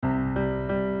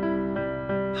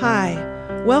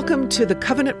Hi, welcome to the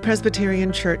Covenant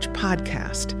Presbyterian Church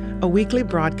podcast, a weekly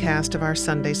broadcast of our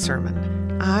Sunday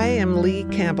sermon. I am Lee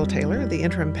Campbell-Taylor, the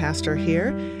interim pastor here,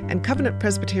 and Covenant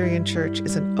Presbyterian Church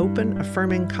is an open,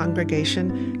 affirming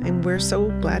congregation, and we're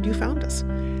so glad you found us.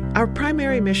 Our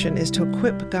primary mission is to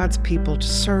equip God's people to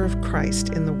serve Christ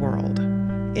in the world.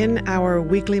 In our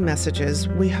weekly messages,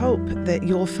 we hope that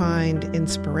you'll find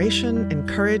inspiration,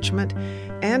 encouragement,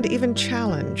 and even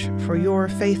challenge for your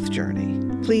faith journey.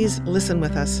 Please listen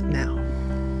with us now.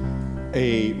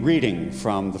 A reading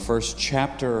from the first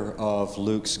chapter of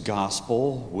Luke's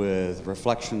Gospel with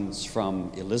reflections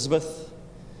from Elizabeth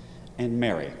and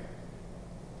Mary.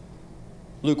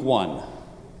 Luke 1,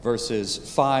 verses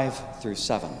 5 through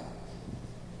 7.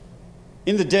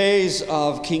 In the days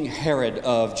of King Herod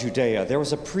of Judea, there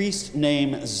was a priest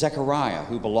named Zechariah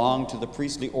who belonged to the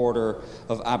priestly order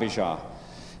of Abijah.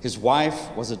 His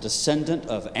wife was a descendant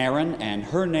of Aaron, and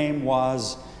her name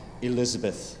was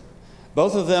Elizabeth.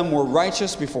 Both of them were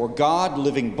righteous before God,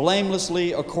 living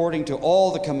blamelessly according to all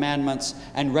the commandments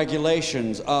and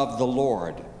regulations of the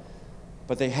Lord.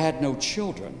 But they had no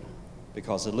children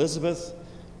because Elizabeth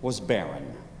was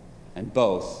barren, and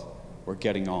both were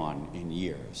getting on in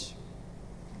years.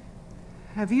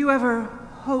 Have you ever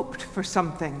hoped for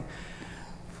something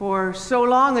for so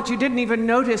long that you didn't even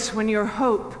notice when your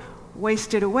hope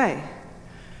wasted away?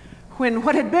 When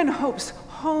what had been hope's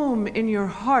home in your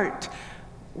heart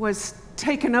was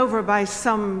taken over by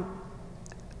some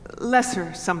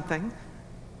lesser something?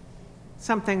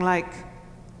 Something like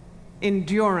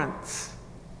endurance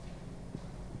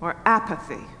or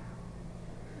apathy.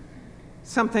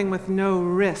 Something with no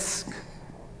risk.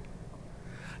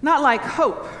 Not like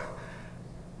hope.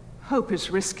 Hope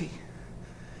is risky.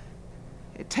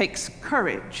 It takes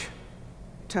courage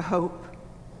to hope.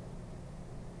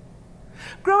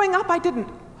 Growing up, I didn't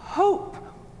hope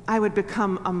I would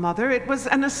become a mother. It was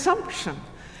an assumption.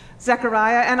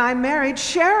 Zechariah and I married,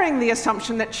 sharing the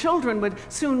assumption that children would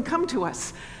soon come to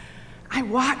us. I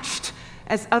watched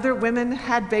as other women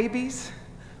had babies,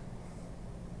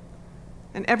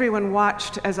 and everyone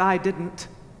watched as I didn't.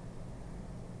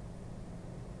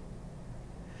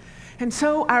 And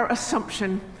so our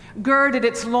assumption girded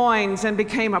its loins and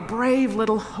became a brave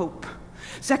little hope.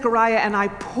 Zechariah and I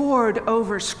pored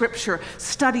over Scripture,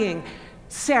 studying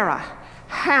Sarah,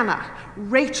 Hannah,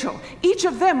 Rachel, each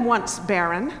of them once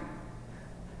barren.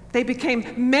 They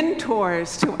became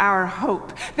mentors to our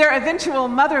hope, their eventual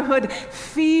motherhood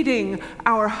feeding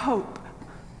our hope.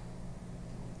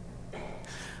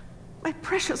 My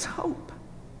precious hope.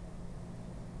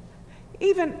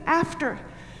 Even after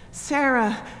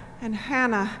Sarah and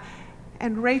Hannah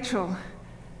and Rachel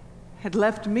had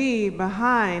left me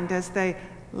behind as they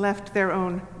left their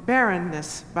own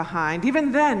barrenness behind,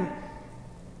 even then,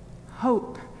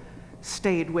 hope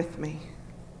stayed with me.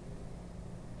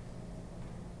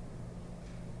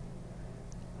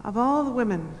 Of all the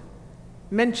women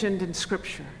mentioned in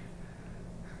Scripture,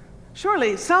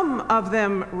 surely some of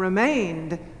them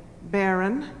remained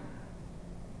barren,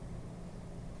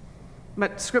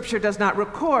 but Scripture does not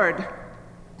record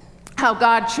how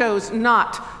God chose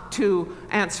not to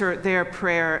answer their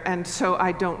prayer, and so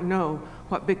I don't know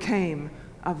what became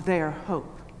of their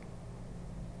hope.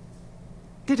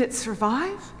 Did it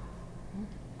survive?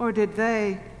 Or did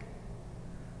they,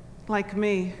 like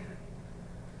me,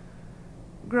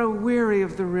 grow weary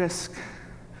of the risk,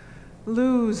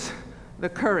 lose the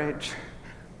courage,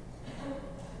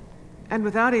 and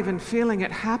without even feeling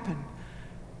it happen,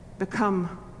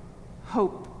 become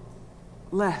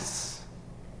hopeless?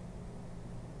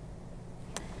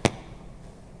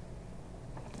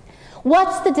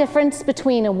 What's the difference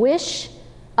between a wish,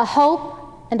 a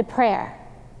hope, and a prayer?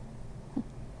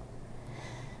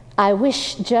 I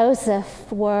wish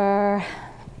Joseph were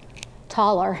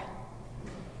taller.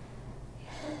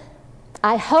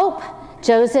 I hope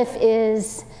Joseph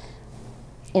is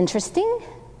interesting,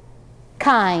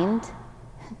 kind,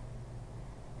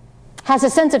 has a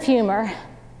sense of humor,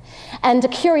 and a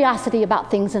curiosity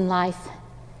about things in life.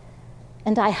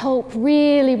 And I hope,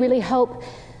 really, really hope,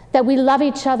 that we love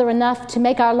each other enough to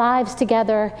make our lives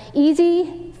together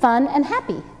easy, fun, and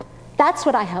happy. That's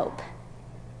what I hope.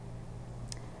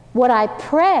 What I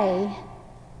pray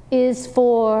is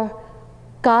for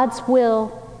God's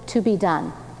will to be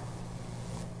done.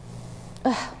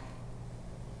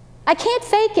 I can't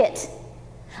fake it.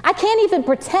 I can't even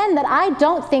pretend that I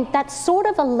don't think that's sort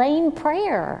of a lame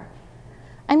prayer.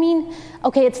 I mean,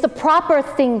 okay, it's the proper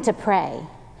thing to pray.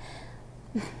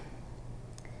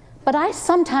 But I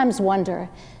sometimes wonder,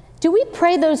 do we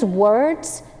pray those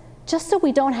words just so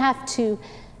we don't have to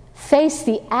face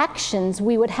the actions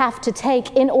we would have to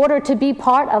take in order to be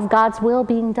part of God's will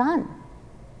being done.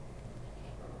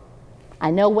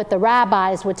 I know what the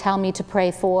rabbis would tell me to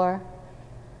pray for.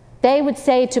 They would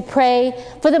say to pray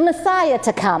for the Messiah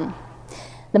to come,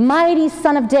 the mighty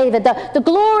Son of David, the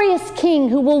glorious King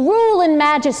who will rule in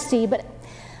majesty. But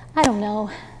I don't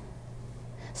know.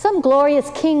 Some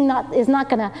glorious King is not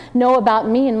going to know about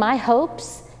me and my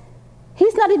hopes.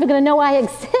 He's not even going to know I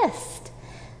exist.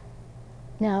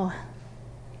 No.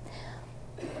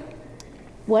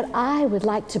 What I would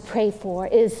like to pray for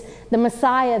is the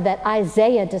Messiah that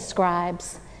Isaiah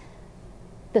describes,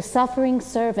 the suffering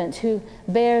servant who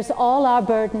bears all our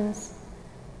burdens,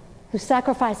 who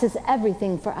sacrifices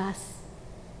everything for us.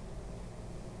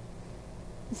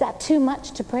 Is that too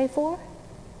much to pray for?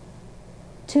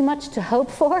 Too much to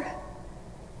hope for?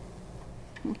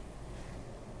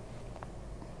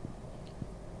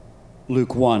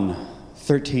 Luke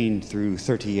 1:13 through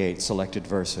 38, selected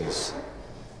verses.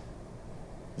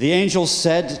 The angel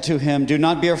said to him, "Do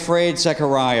not be afraid,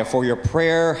 Zechariah, for your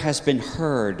prayer has been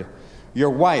heard. Your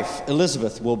wife,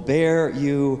 Elizabeth, will bear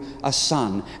you a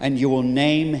son, and you will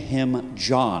name him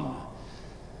John.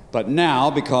 But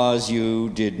now, because you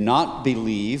did not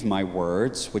believe my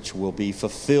words, which will be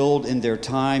fulfilled in their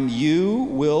time, you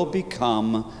will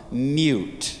become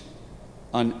mute,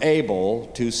 unable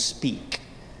to speak,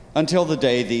 until the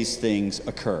day these things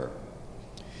occur."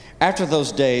 After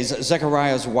those days,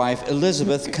 Zechariah's wife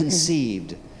Elizabeth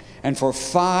conceived, and for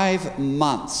 5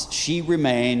 months she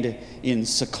remained in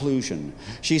seclusion.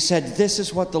 She said, "This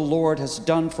is what the Lord has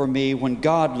done for me when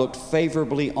God looked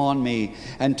favorably on me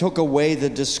and took away the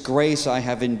disgrace I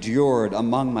have endured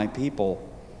among my people."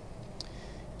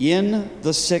 In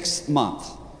the 6th month,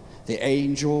 the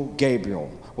angel Gabriel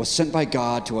was sent by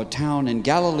God to a town in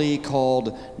Galilee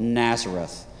called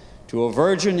Nazareth, to a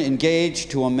virgin engaged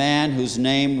to a man whose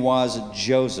name was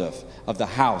Joseph, of the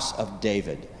house of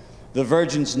David. The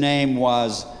virgin's name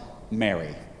was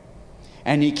Mary.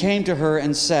 And he came to her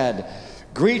and said,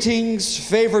 "Greetings,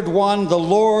 favored one, the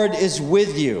Lord is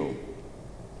with you."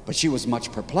 But she was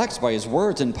much perplexed by his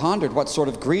words and pondered what sort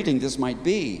of greeting this might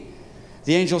be.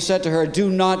 The angel said to her, "Do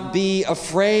not be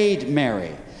afraid,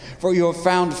 Mary, for you have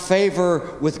found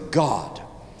favor with God.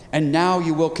 And now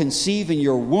you will conceive in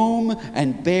your womb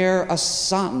and bear a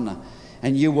son,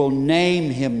 and you will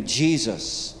name him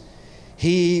Jesus.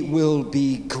 He will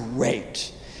be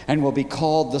great and will be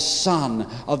called the Son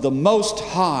of the Most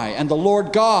High, and the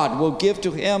Lord God will give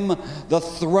to him the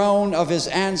throne of his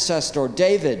ancestor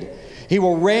David. He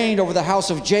will reign over the house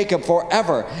of Jacob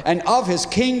forever, and of his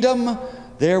kingdom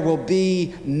there will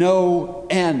be no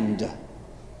end."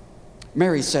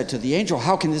 Mary said to the angel,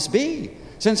 "How can this be,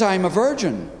 since I am a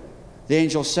virgin?" The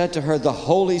angel said to her, "The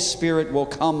Holy Spirit will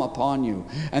come upon you,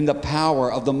 and the power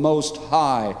of the Most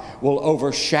High will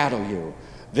overshadow you.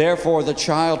 Therefore, the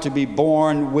child to be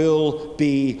born will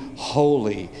be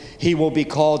holy. He will be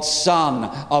called Son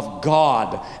of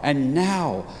God. And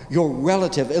now your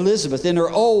relative Elizabeth, in her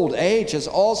old age, has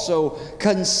also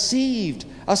conceived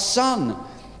a son.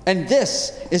 And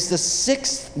this is the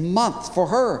 6th month for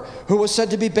her who was said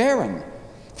to be barren.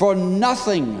 For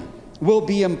nothing will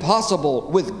be impossible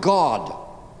with God."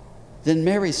 Then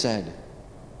Mary said,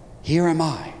 "Here am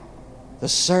I, the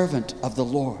servant of the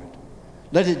Lord.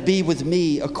 Let it be with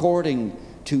me according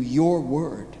to your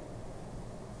word."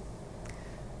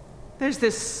 There's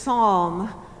this psalm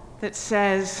that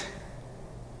says,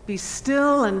 "Be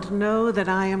still and know that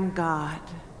I am God."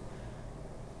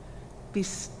 Be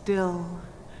still.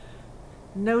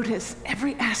 Notice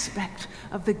every aspect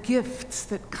of the gifts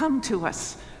that come to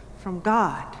us from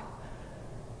God.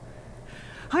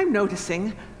 I'm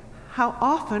noticing how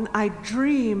often I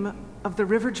dream of the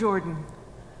River Jordan.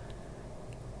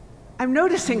 I'm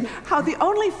noticing how the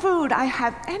only food I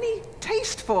have any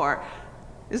taste for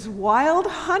is wild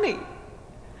honey.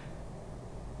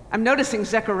 I'm noticing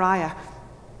Zechariah,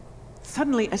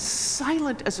 suddenly as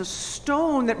silent as a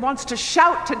stone that wants to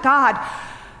shout to God.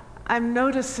 I'm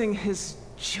noticing his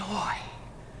joy.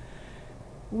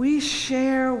 We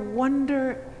share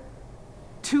wonder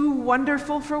too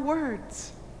wonderful for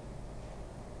words.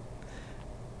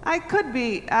 I could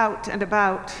be out and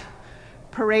about,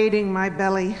 parading my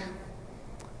belly,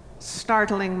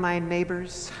 startling my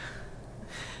neighbors,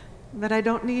 but I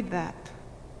don't need that.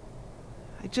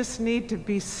 I just need to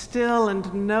be still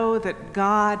and know that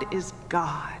God is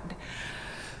God.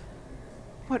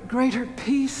 What greater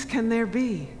peace can there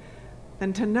be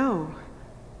than to know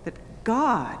that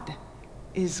God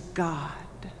is God?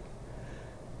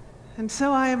 And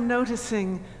so I am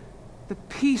noticing the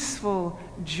peaceful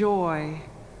joy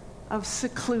of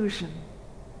seclusion.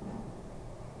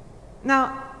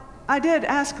 Now, I did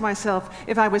ask myself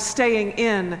if I was staying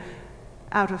in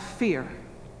out of fear.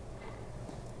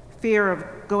 Fear of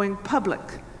going public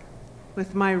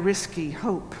with my risky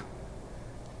hope.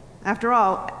 After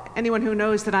all, anyone who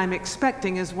knows that I'm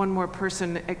expecting is one more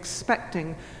person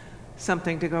expecting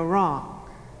something to go wrong.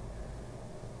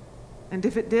 And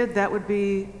if it did, that would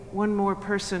be one more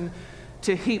person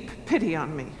to heap pity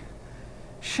on me,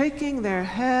 shaking their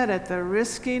head at the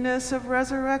riskiness of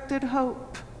resurrected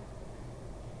hope.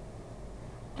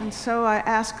 And so I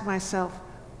ask myself,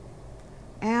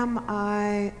 am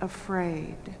I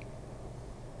afraid?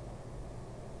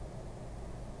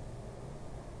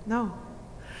 No.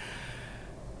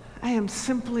 I am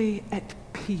simply at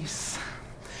peace,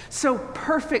 so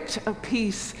perfect a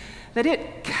peace that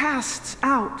it casts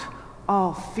out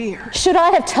all fear. Should I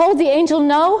have told the angel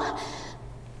no?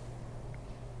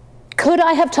 Could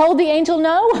I have told the angel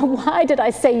no? Why did I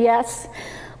say yes?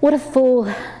 What a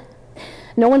fool.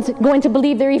 No one's going to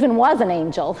believe there even was an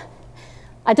angel.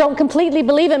 I don't completely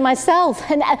believe it myself.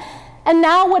 And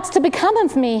now what's to become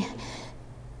of me?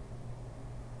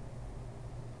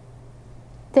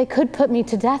 They could put me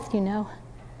to death, you know.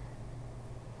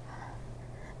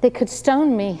 They could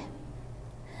stone me.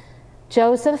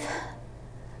 Joseph,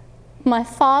 my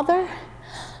father,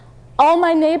 all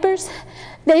my neighbors,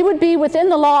 they would be within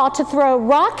the law to throw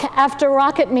rock after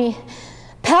rock at me,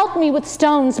 pelt me with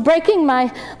stones, breaking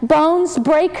my bones,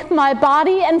 break my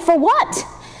body, and for what?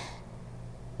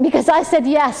 Because I said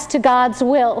yes to God's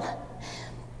will.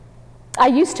 I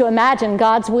used to imagine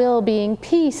God's will being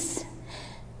peace.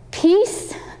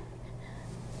 Peace?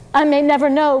 I may never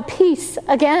know peace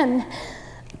again.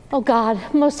 Oh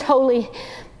God, most holy,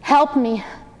 help me.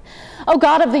 Oh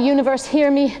God of the universe,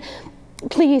 hear me.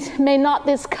 Please, may not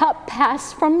this cup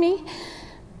pass from me.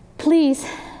 Please,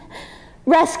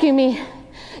 rescue me.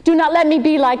 Do not let me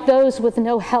be like those with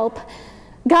no help.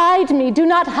 Guide me. Do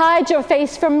not hide your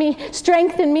face from me.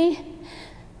 Strengthen me.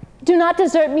 Do not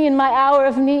desert me in my hour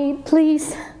of need,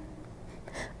 please.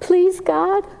 Please,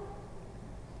 God.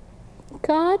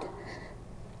 God,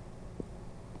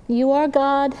 you are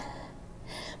God.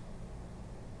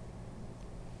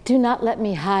 Do not let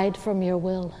me hide from your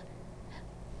will.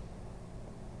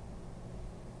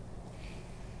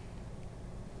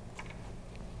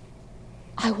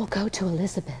 I will go to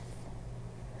Elizabeth.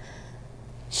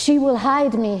 She will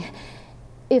hide me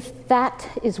if that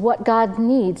is what God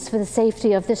needs for the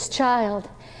safety of this child.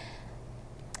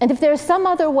 And if there is some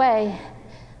other way,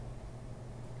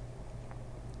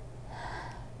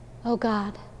 oh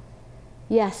God,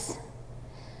 yes,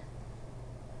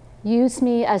 use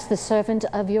me as the servant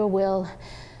of your will,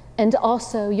 and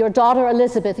also your daughter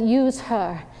Elizabeth, use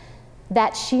her,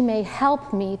 that she may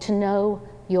help me to know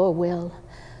your will.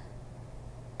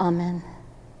 Amen.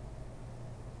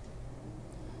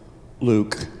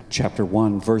 Luke chapter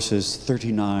 1, verses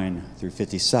 39 through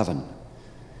 57.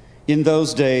 In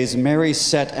those days, Mary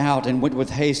set out and went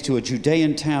with haste to a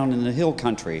Judean town in the hill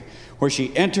country, where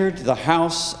she entered the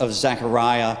house of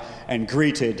Zechariah and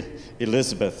greeted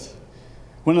Elizabeth.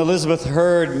 When Elizabeth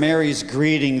heard Mary's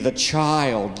greeting, the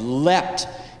child leapt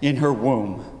in her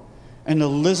womb, and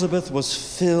Elizabeth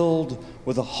was filled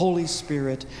with the Holy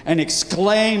Spirit and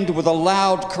exclaimed with a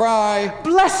loud cry,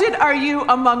 "Blessed are you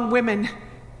among women,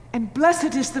 and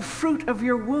blessed is the fruit of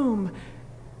your womb.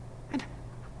 And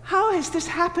how has this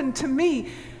happened to me,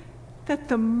 that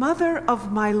the mother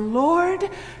of my Lord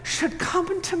should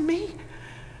come to me?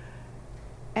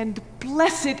 And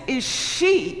blessed is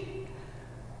she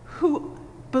who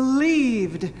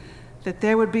believed that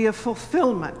there would be a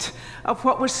fulfillment of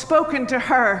what was spoken to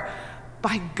her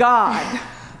by God."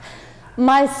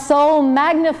 My soul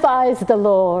magnifies the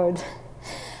Lord,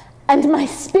 and my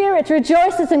spirit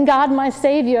rejoices in God my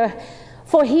Savior,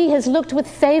 for he has looked with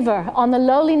favor on the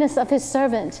lowliness of his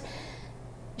servant.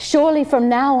 Surely from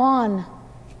now on,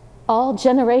 all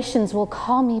generations will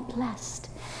call me blessed.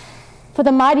 For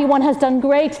the Mighty One has done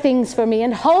great things for me,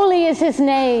 and holy is his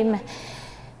name.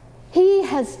 He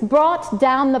has brought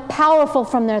down the powerful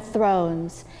from their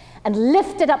thrones and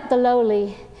lifted up the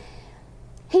lowly.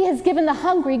 He has given the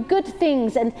hungry good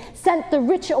things and sent the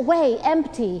rich away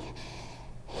empty.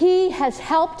 He has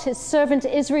helped his servant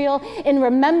Israel in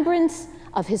remembrance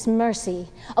of his mercy,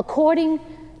 according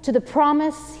to the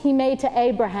promise he made to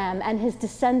Abraham and his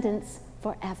descendants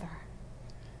forever.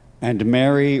 And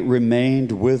Mary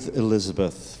remained with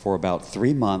Elizabeth for about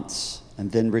 3 months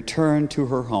and then returned to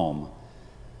her home.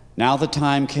 Now the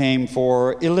time came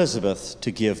for Elizabeth to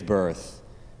give birth,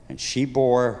 and she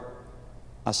bore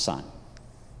a son.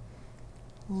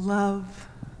 Love,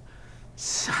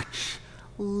 such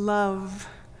love.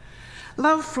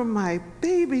 Love from my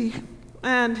baby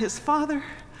and his father.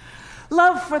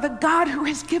 love for the God who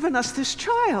has given us this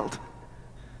child.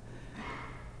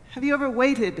 Have you ever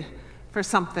waited for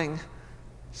something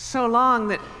so long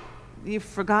that you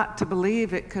forgot to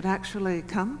believe it could actually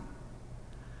come?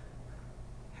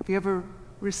 Have you ever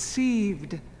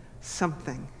received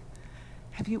something?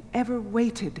 Have you ever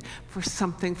waited for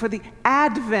something, for the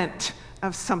advent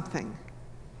of something,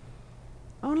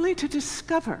 only to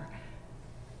discover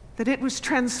that it was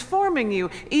transforming you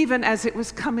even as it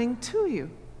was coming to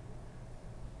you?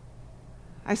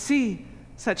 I see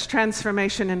such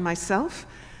transformation in myself,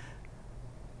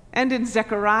 and in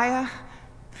Zechariah,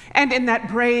 and in that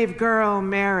brave girl,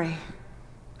 Mary,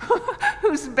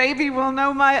 whose baby will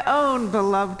know my own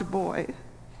beloved boy.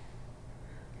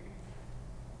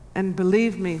 And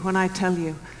believe me when I tell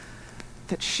you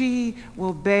that she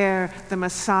will bear the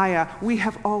Messiah we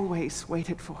have always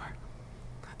waited for.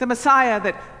 The Messiah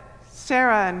that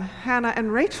Sarah and Hannah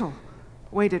and Rachel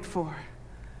waited for.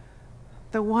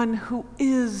 The one who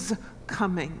is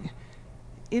coming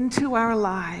into our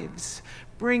lives,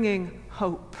 bringing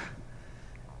hope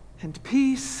and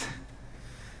peace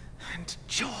and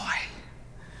joy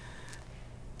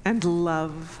and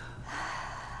love.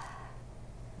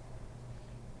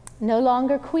 No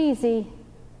longer queasy.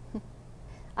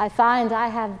 I find I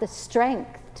have the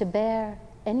strength to bear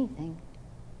anything.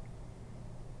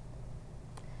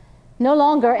 No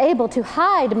longer able to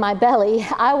hide my belly.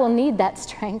 I will need that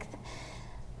strength.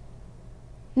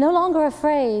 No longer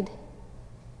afraid.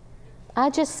 I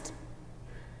just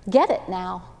get it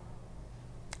now.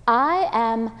 I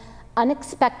am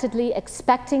unexpectedly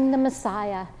expecting the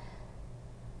Messiah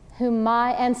whom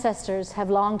my ancestors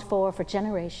have longed for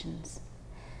generations.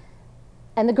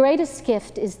 And the greatest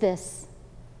gift is this: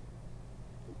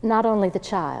 not only the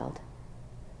child,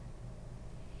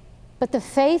 but the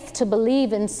faith to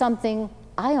believe in something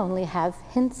I only have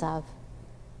hints of.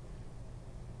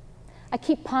 I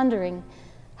keep pondering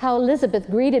how Elizabeth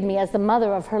greeted me as the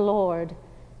mother of her Lord.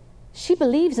 She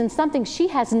believes in something she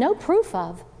has no proof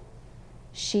of.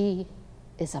 She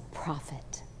is a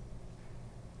prophet.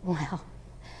 Well,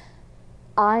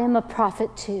 I am a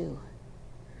prophet too.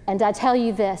 And I tell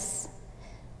you this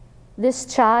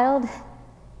child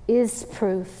is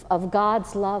proof of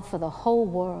God's love for the whole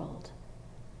world.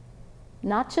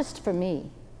 Not just for me,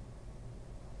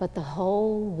 but the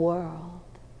whole world.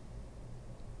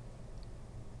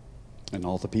 And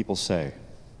all the people say,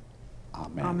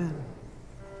 Amen. Amen.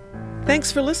 Thanks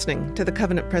for listening to the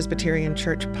Covenant Presbyterian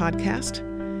Church podcast.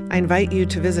 I invite you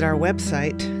to visit our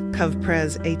website,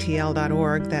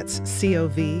 covpresatl.org. That's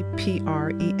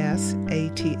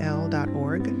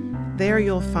covpresatl.org. There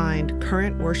you'll find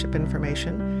current worship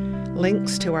information,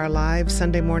 links to our live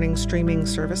Sunday morning streaming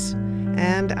service,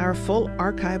 and our full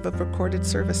archive of recorded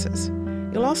services.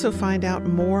 You'll also find out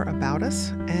more about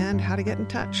us and how to get in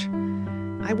touch.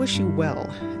 I wish you well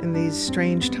in these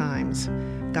strange times.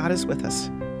 God is with us.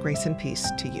 Grace and peace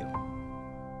to you.